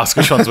way. going to ask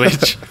which one's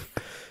which.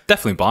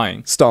 Definitely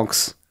buying.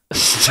 Stonks.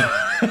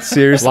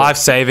 Seriously. Life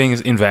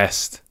savings,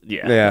 invest.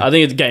 Yeah. Yeah. I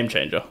think it's a game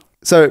changer.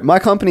 So my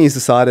company has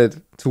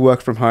decided to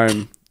work from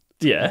home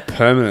Yeah.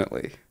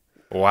 permanently,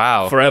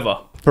 Wow. Forever.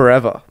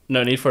 forever.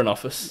 No need for an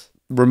office.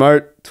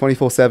 Remote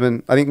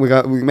 24/7. I think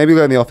maybe we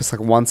go in the office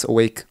like once a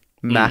week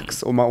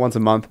max, or once a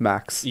month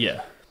max.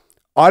 Yeah.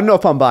 I don't know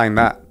if I'm buying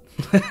that,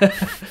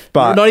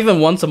 but Not even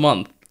once a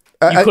month.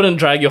 You I- couldn't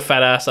drag your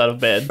fat ass out of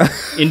bed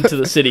into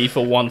the city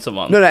for once a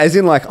month. no, as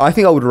in like I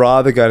think I would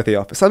rather go to the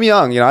office. I'm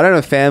young, I don't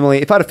have a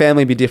family. If I had a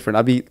family, it'd be different.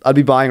 I'd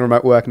be buying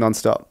remote work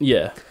nonstop.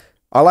 Yeah.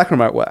 I like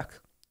remote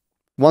work.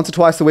 Once or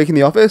twice a week in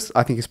the office,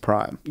 I think is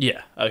prime.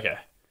 Yeah. Okay.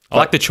 I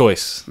like the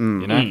choice. Go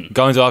into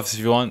the office if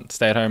you want.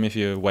 Stay at home if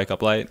you wake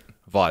up late.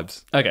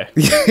 Vibes. Okay.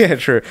 Yeah,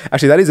 true.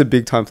 Actually, that is a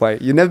big time play.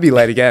 You'll never be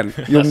late again.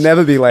 You'll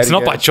never be late It's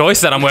again. not by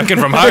choice that I'm working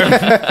from home.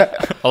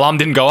 Alarm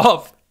didn't go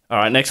off. All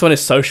right. Next one is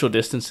social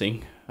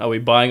distancing. Are we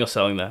buying or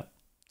selling that?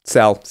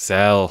 Sell.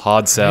 Sell.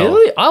 Hard sell.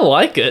 Really? I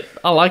like it.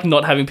 I like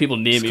not having people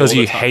near me. Because all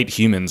the you time. hate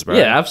humans, bro.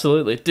 Yeah,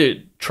 absolutely.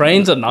 Dude,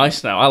 trains are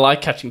nice now. I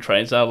like catching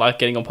trains. I like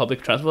getting on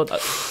public transport.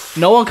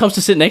 No one comes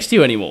to sit next to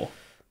you anymore.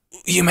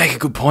 You make a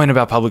good point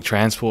about public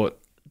transport.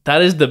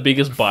 That is the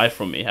biggest buy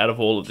from me out of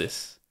all of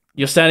this.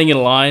 You're standing in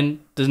line.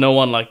 There's no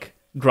one like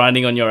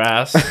grinding on your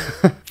ass.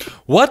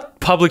 What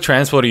public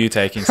transport are you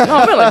taking? No,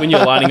 I feel like when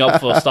you're lining up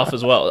for stuff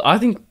as well. I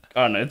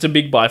don't know. It's a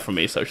big buy for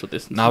me, social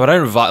distancing. No, but I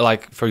don't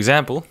like, for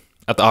example,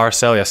 at the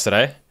RSL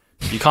yesterday,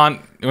 you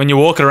can't, when you're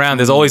walking around,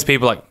 there's always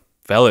people like,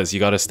 fellas, you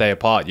got to stay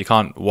apart. You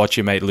can't watch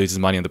your mate lose his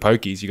money on the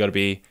pokies. You got to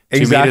be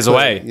 2 meters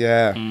away.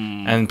 Yeah.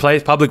 And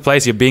public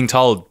place, you're being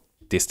told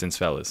distance,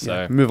 fellas.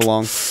 So Move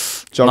along.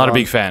 Jog not a on.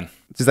 big fan.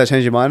 Does that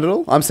change your mind at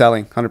all? I'm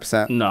selling,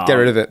 100%. No. Get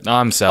rid of it.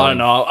 I'm I selling. don't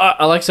know.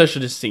 I like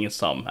social distancing in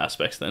some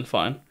aspects then,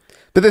 fine.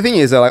 But the thing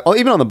is, though, like,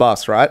 even on the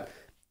bus, right?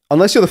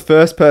 Unless you're the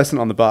first person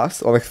on the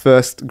bus or the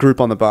first group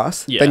on the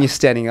bus, Yeah. then you're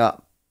standing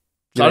up.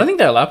 So I don't think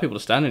they allow people to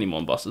stand anymore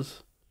on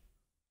buses.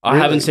 I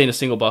Really? haven't seen a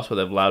single bus where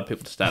they've allowed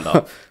people to stand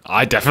up.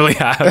 I definitely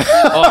have.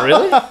 Oh,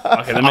 really?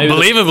 Okay, then maybe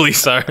Unbelievably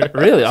so.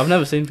 Really? I've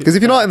never seen people. Because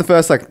if you're not in the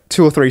first like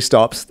 2 or 3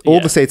 stops, all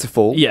Yeah. the seats are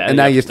full, Yeah, and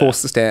now you you're have to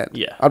forced to stand.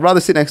 Yeah. I'd rather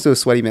sit next to a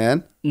sweaty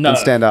man No, than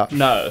stand up.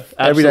 No,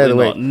 Every day of the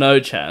absolutely week. not. No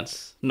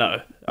chance. No.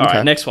 All right,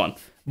 Okay. next one.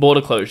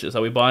 Border closures.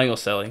 Are we buying or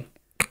selling?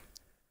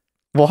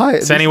 Why?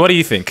 Sanny, what do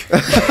you think?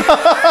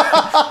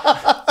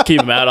 Keep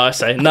them out, I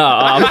say.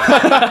 No.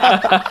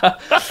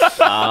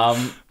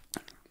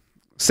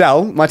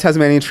 Sal, my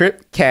Tasmanian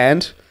trip,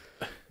 canned.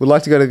 Would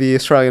like to go to the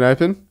Australian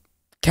Open,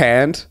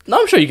 canned. No,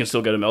 I'm sure you can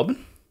still go to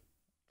Melbourne.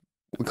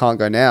 We can't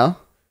go now.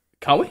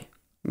 Can't we?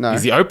 No.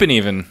 Is the Open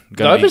even The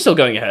going Open's still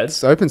going ahead.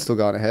 The Open's still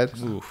going ahead.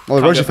 Oof. Well,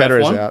 Can't Roger go for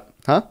Federer is F1? out.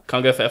 Huh?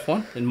 Can't go for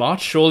F1 in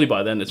March. Surely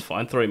by then it's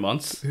fine. 3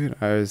 months. Who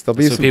knows? There'll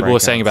be So some people were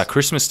saying breakouts. about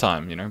Christmas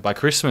time, by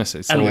Christmas.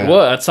 It's And all, we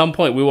were. At some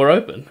point, we were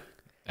open.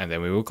 and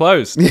then we were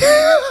closed.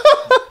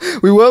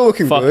 We were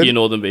looking Fuck good. you,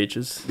 Northern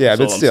Beaches. Yeah, That's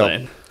but all still. I'm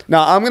saying.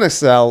 No, I'm going to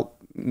sell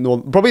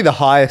probably the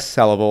highest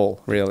sell of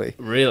all, really.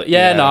 Really?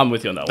 Yeah, Yeah. no, I'm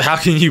with you on that one. How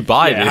can you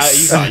buy Yeah,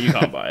 this? you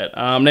can't buy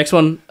it. Next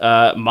one,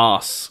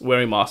 masks.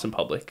 Wearing masks in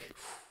public.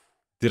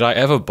 Did I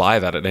ever buy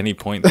that at any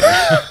point?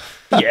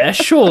 Yeah,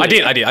 surely. I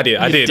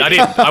did.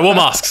 I wore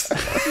masks.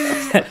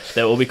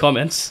 There will be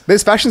comments.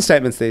 There's fashion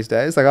statements these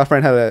days. Like our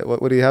friend had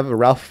what do you have? A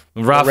Ralph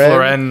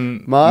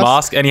Lauren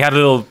mask, and he had a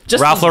little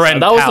Ralph Lauren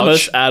That was pouch. the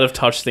most out of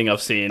touch thing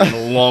I've seen in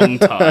a long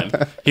time.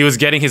 He was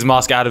getting his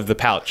mask out of the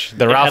pouch,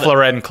 the had Ralph a-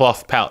 Lauren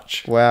cloth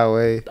pouch. Wow,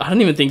 I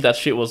don't even think that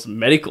shit was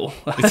medical.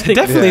 I It think,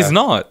 definitely Yeah. is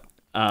not.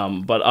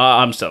 but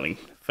I'm selling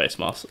face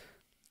masks.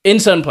 In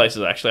certain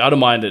places, actually. I don't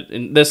mind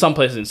it. There's some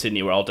places in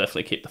Sydney where I'll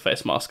definitely keep the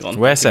face mask on.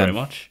 Where, Thank you very Sam?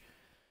 much.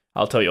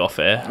 I'll tell you off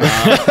air.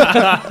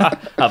 I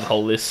have a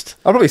whole list.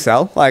 I'll probably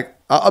sell. Like,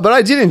 but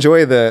I did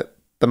enjoy the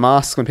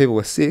masks when people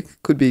were sick.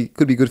 Could be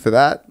good for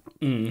that.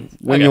 When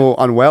Okay. you're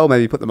unwell,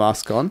 maybe put the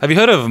mask on. Have you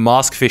heard of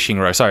mask fishing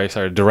row? Sorry,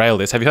 derail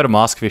this. Have you heard of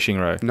mask fishing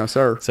row? No,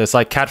 sir. So it's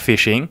like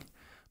catfishing,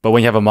 but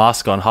when you have a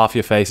mask on, half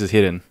your face is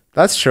hidden.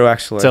 That's true,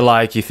 actually. So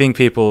like you think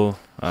people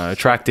are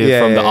attractive Yeah,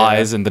 from the yeah.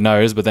 eyes and the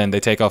nose, but then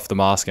they take off the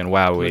mask and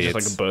wow, Just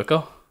like it's a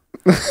burqa.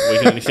 We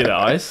can only see their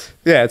eyes.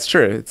 Yeah, it's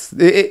true.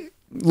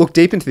 Look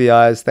deep into the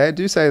eyes. They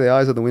do say the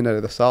eyes are the window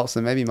to the soul. So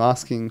maybe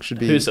masking should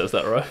be Who says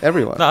that, right?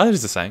 everyone. no, it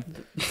is the same.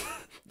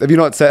 Have you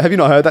not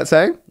heard that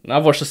saying?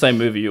 I've watched the same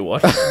movie you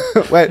watched.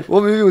 Wait,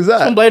 what movie was On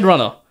that? Blade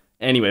Runner.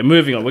 Anyway,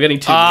 moving on. We're getting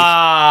too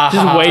niche.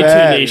 This is way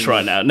man. too niche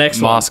right now. Next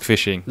Mask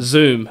fishing. one.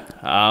 Zoom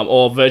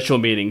or virtual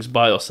meetings.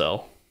 Buy or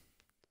sell.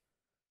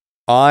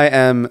 I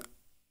am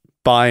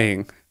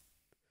buying.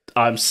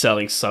 I'm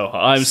selling so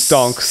hard. I'm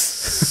Stonks.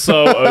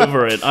 so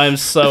over it. I'm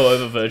so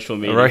over virtual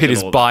meetings. Rohit and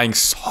is all buying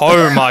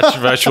so much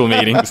virtual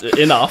meetings. that.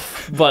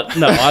 Enough, but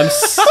no, I'm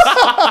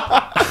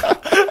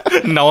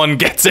No one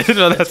gets it.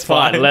 No, that's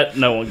fine. fine. Let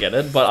no one get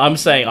it. But I'm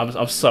saying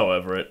I'm so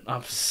over it.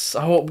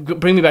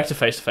 Bring me back to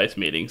face-to-face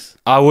meetings.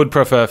 I would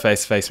prefer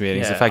face-to-face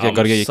meetings. Yeah, the fact you've I'm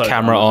got to get your so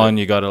camera done with on,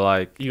 you got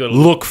to You gotta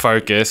look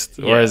focused.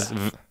 Yeah. Whereas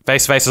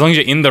face-to-face, as long as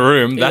you're in the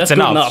room, Yeah, that's good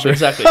enough.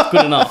 Exactly. It's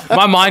good enough.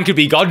 My mind could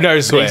be God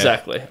knows where.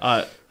 Exactly.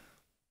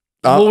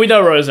 Well, we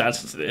know Rose's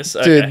answer to this.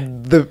 Okay.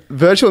 Dude, the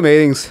virtual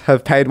meetings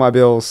have paid my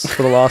bills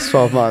for the last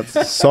 12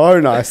 months so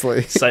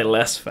nicely. Say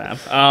less,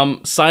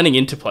 fam. Signing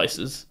into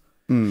places.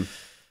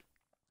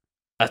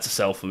 That's a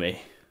sell for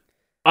me.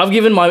 I've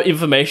given my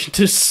information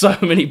to so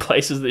many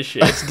places this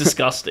year. It's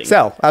disgusting.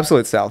 Sell.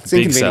 Absolute sell. It's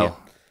Big inconvenient.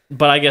 sell.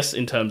 But I guess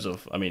in terms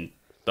of, I mean,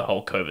 the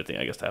whole COVID thing,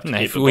 I guess they have to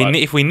keep If it.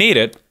 we need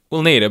it,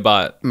 we'll need it.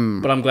 But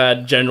But I'm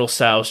glad General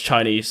Tso's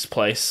Chinese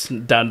place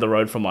down the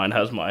road from mine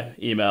has my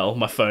email,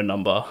 my phone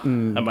number,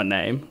 and my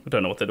name. I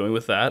don't know what they're doing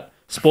with that.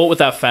 Sport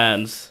without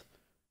fans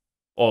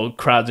or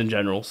crowds in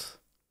generals.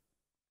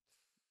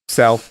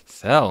 Sell.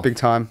 sell. Big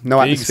time. No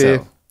Big atmosphere.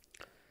 sell.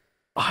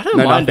 I don't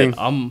No, mind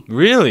nothing. it.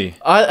 Really?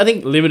 I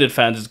think limited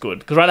fans is good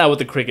because right now with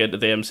the cricket at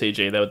the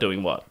MCG they were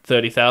doing what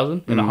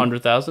 30,000 and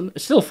 100,000.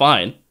 It's still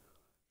fine.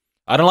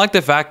 I don't like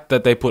the fact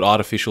that they put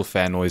artificial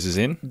fan noises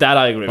in. That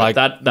I agree Like,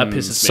 with. That pisses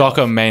me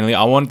Soccer off. mainly.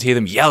 I want to hear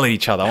them yell at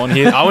each other. I want to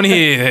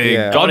hear.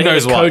 Yeah. I God wanna hear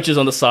knows the what. coaches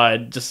on the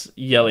side just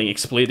yelling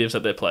expletives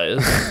at their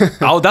players.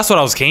 That's what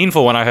I was keen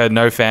for when I heard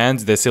no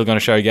fans. They're still going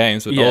to show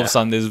games, but all of Yeah. a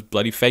sudden there's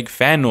bloody fake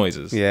fan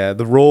noises. Yeah,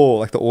 the raw,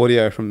 like the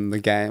audio from the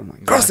game.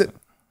 Like, cross it.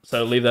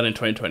 So leave that in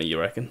 2020, you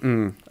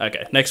reckon?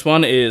 Okay, next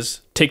one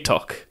is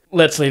TikTok.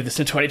 Let's leave this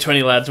in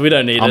 2020, lads. We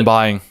don't need I'm it.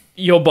 buying.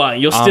 You're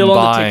buying. You're I'm still on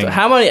the buying. TikTok.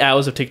 How many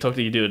hours of TikTok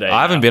do you do a day?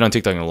 I haven't been on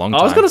TikTok in a long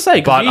time. I was gonna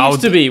say but because you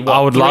used to be I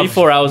would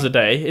 3-4 hours a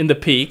day in the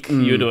peak.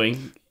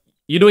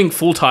 You're doing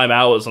full-time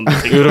hours on the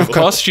TikTok. It would have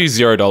cost you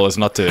 $0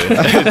 not to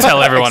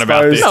tell everyone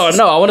about this.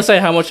 No. I want to say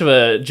how much of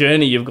a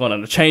journey you've gone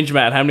on. A change,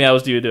 man. How many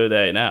hours do you do a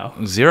day now?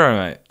 0,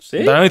 mate.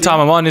 See? The only time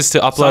I'm on is to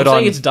So I'm upload saying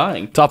on it's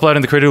dying.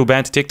 the Critical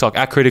Banter TikTok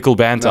at Critical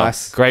Banter.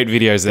 Nice. Great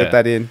videos there. Get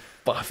that in.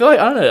 But I feel like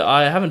I don't know.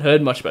 I haven't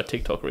heard much about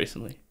TikTok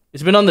recently.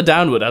 It's been on the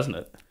downward, hasn't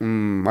it?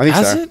 I think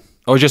Has so. it?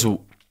 Or just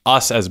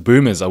us as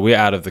boomers, are we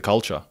out of the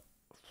culture?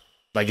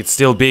 Like it's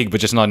still big,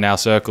 but just not in our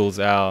circles.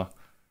 Our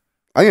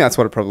I think that's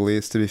what it probably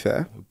is, to be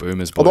fair.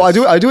 boomers. Boys.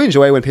 Although I do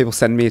enjoy when people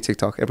send me a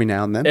TikTok every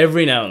now and then.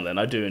 Every now and then,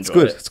 I do enjoy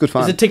good. it. It's good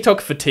fun. Is it TikTok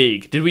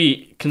fatigue? Did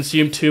we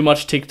consume too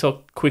much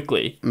TikTok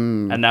quickly,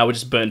 and now we're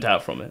just burnt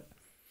out from it?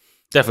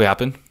 Definitely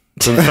happened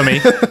for me.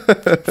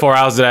 4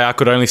 hours a day, I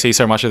could only see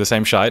so much of the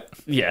same shite,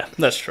 Yeah,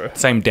 that's true.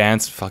 same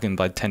dance, fucking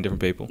like 10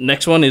 different people.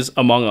 Next one is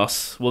Among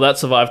Us. Will that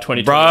survive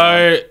 2020?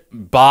 Bro,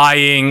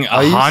 buying you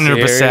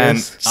 100%.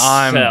 serious?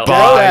 I'm Sell. Get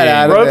that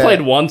out buying. of Bro there.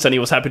 played once and he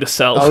was happy to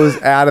sell. I was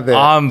out of there.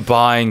 I'm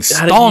buying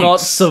That did not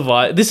stonks.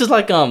 survive. This is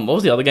like what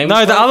was the other game? No,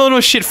 we the played? other one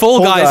was shit. Fall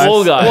Guys. Guys.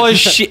 Fall Guys. Was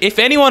shit. If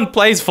anyone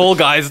plays Fall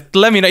Guys,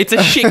 let me know. It's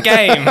a shit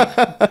game.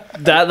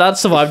 that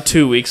survived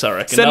 2 weeks, I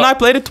reckon. Said No- I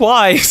played it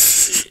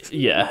twice.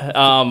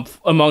 Yeah.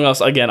 Among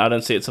Us again. I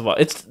don't see it survive.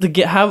 It's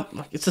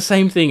it's the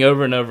same thing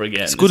over and over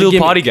again. It's a good little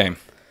party game.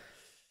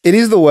 It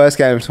is the worst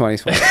game of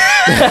 2020.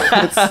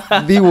 It's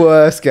the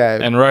worst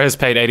game. And Ro has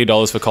paid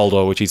 $80 for Cold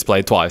War, which he's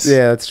played twice.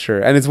 Yeah, that's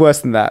true. And it's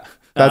worse than that.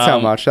 That's how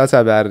much. That's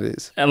how bad it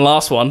is. And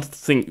last one.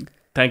 Thank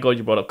God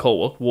you brought up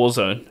Cold War.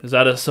 Warzone. Is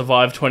that a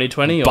survive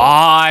 2020? Or?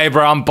 Buy,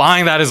 bro. I'm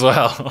buying that as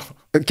well.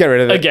 Get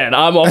rid of it. Again,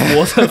 I'm off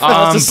Warzone.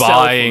 I'm That's a sell for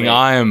buying. me.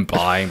 I am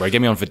buying, bro. Get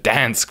me on for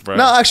Dansk, bro.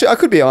 No, actually, I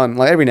could be on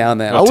like every now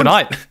and then. Well, I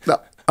wouldn't- tonight. No,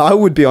 I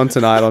would be on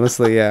tonight,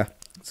 honestly. Yeah,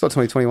 it's not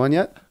 2021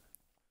 yet.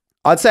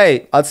 I'd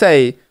say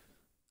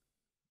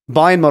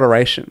buy in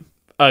moderation.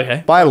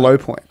 Okay. Buy at a low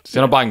point. So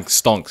you're not buying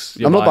stonks.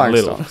 You're I'm not buying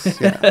little.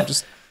 stocks. Yeah, I'm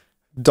just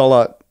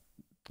dollar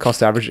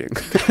cost averaging.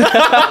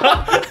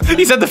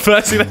 He said the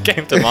first thing that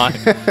came to mind.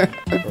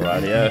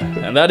 Rightio.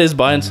 And that is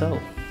buy and sell.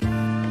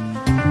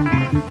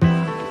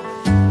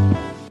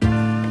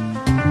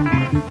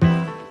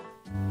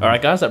 All right,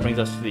 guys, that brings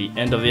us to the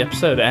end of the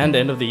episode and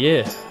end of the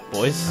year.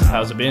 Boys,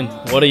 how's it been?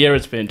 What a year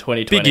it's been,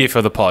 2020. Big year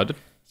for the pod.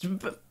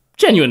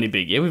 Genuinely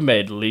big year. We've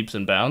made leaps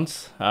and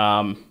bounds.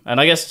 And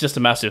I guess just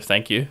a massive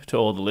thank you to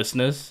all the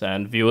listeners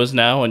and viewers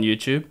now on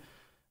YouTube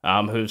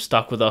who've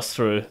stuck with us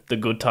through the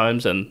good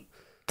times and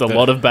the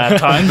lot of bad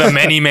times. The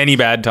many, many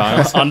bad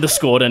times.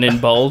 Underscored and in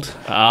bold.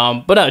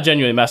 But no,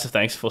 genuinely massive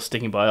thanks for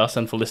sticking by us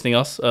and for listening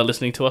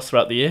to us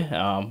throughout the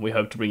year. We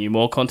hope to bring you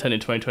more content in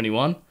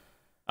 2021.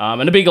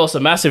 And a big also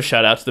massive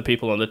shout out to the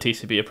people on the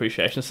TCB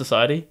Appreciation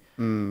Society.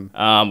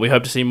 We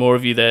hope to see more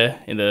of you there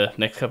in the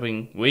next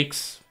couple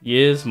weeks,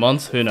 years,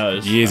 months, who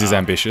knows. Years is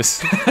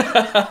ambitious.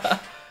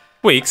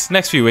 Weeks.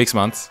 Next few weeks,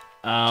 months.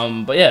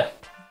 But yeah,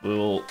 we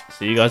will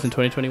see you guys in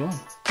 2021.